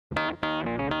Welcome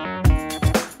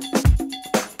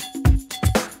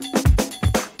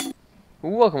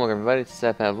everybody, it's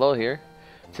Lol here.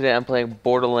 Today I'm playing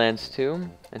Borderlands 2,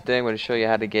 and today I'm going to show you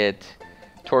how to get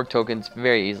Torgue tokens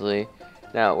very easily.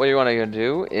 Now, what you want to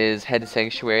do is head to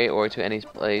Sanctuary or to any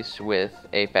place with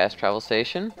a fast travel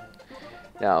station.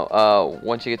 Now,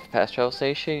 once you get to the fast travel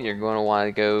station, you're going to want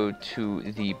to go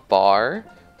to the bar,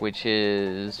 which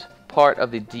is part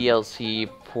of the DLC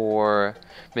for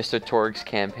Mr. Torgue's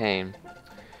campaign.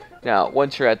 Now,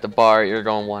 once you're at the bar, you're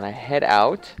going to want to head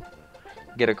out,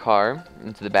 get a car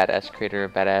into the Badass Creator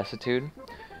of Badassitude.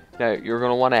 Now, you're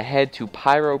going to want to head to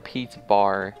Pyro Pete's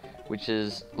bar, which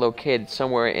is located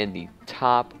somewhere in the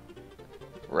top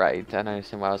right. I don't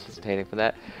understand why I was hesitating for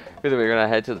that. Either way, you're going to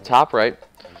head to the top right.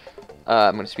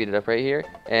 I'm going to speed it up right here.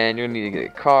 And you're going to need to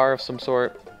get a car of some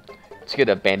sort. To get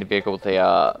a bandit vehicle with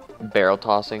a barrel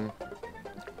tossing.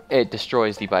 It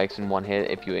destroys the bikes in one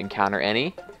hit if you encounter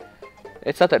any.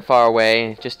 It's not that far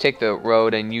away. Just take the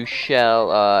road and you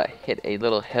shall hit a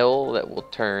little hill that will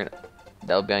turn.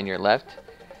 That'll be on your left.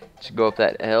 Just go up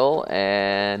that hill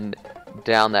and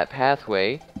down that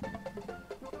pathway.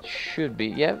 Should be,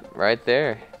 yep, right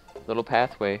there. Little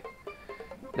pathway.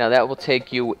 Now that will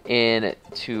take you in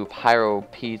to Pyro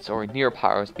Pete's or near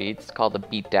Pyro Pete's. It's called the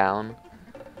Beatdown.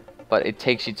 But it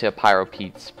takes you to Pyro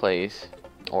Pete's place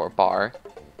or bar.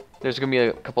 There's going to be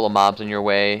a couple of mobs in your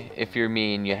way. If you're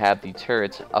me and you have the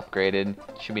turrets upgraded,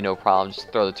 should be no problem.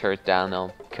 Just throw the turrets down,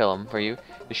 they'll kill them for you.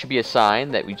 There should be a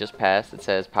sign that we just passed that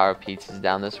says Pyro Pete's is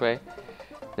down this way.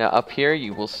 Now up here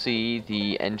you will see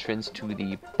the entrance to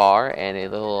the bar and a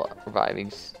little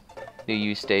reviving new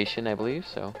use station, I believe.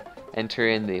 So enter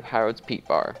in the Pyro Pete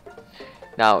bar.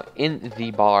 Now in the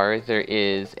bar there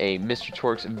is a Mr.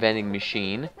 Torgue's vending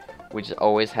machine, which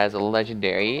always has a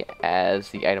legendary as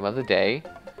the item of the day.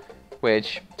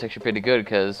 Which is actually pretty good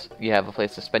because you have a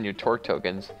place to spend your Torgue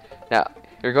tokens. Now,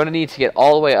 you're going to need to get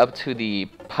all the way up to the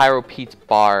Pyro Pete's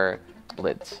bar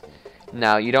blitz.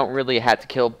 Now, you don't really have to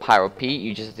kill Pyro Pete,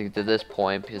 you just have to get to this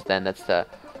point because then that's where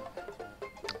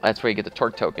you get the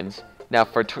Torgue tokens. Now,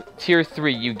 for tier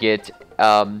 3, you get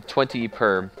 20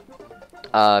 per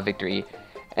victory.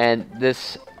 And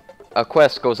this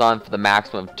quest goes on for the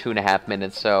maximum of 2.5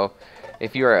 minutes, so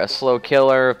if you're a slow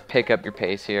killer, pick up your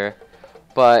pace here.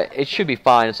 But it should be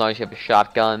fine as long as you have a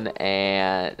shotgun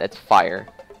and that's fire.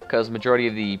 Because the majority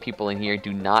of the people in here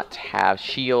do not have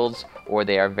shields or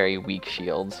they are very weak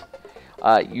shields.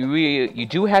 You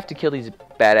do have to kill these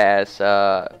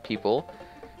badass people.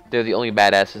 They're the only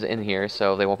badasses in here,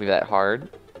 so they won't be that hard.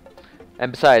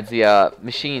 And besides, the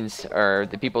machines or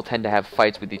the people tend to have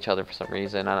fights with each other for some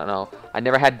reason. I don't know. I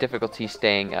never had difficulty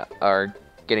staying or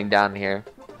getting down here.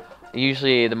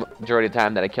 Usually the majority of the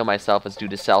time that I kill myself is due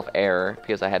to self-error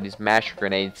because I have these mash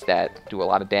grenades that do a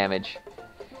lot of damage.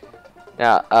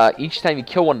 Now, each time you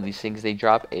kill one of these things, they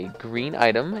drop a green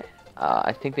item.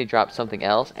 I think they drop something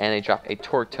else, and they drop a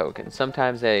Torgue token.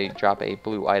 Sometimes they drop a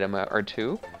blue item or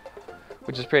two,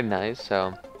 which is pretty nice.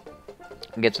 So,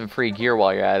 you can get some free gear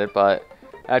while you're at it. But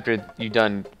after you're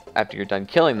done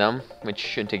killing them, which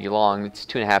shouldn't take you long, it's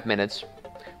 2.5 minutes.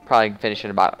 Probably finish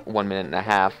in about 1.5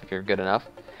 minutes if you're good enough.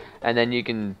 And then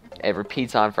it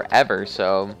repeats on forever,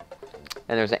 so,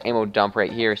 and there's an ammo dump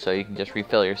right here, so you can just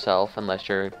refill yourself, unless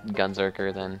you're a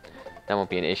gunzerker, then that won't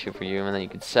be an issue for you, and then you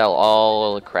can sell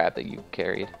all the crap that you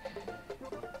carried.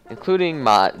 Including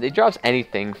it drops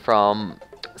anything from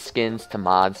skins to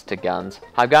mods to guns.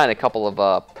 I've gotten a couple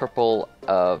of purple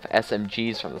of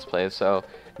SMGs from this place, so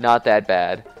not that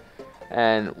bad.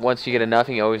 And once you get enough,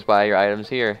 you can always buy your items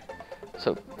here.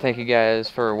 So, thank you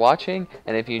guys for watching,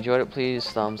 and if you enjoyed it, please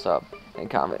thumbs up and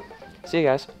comment. See you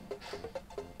guys.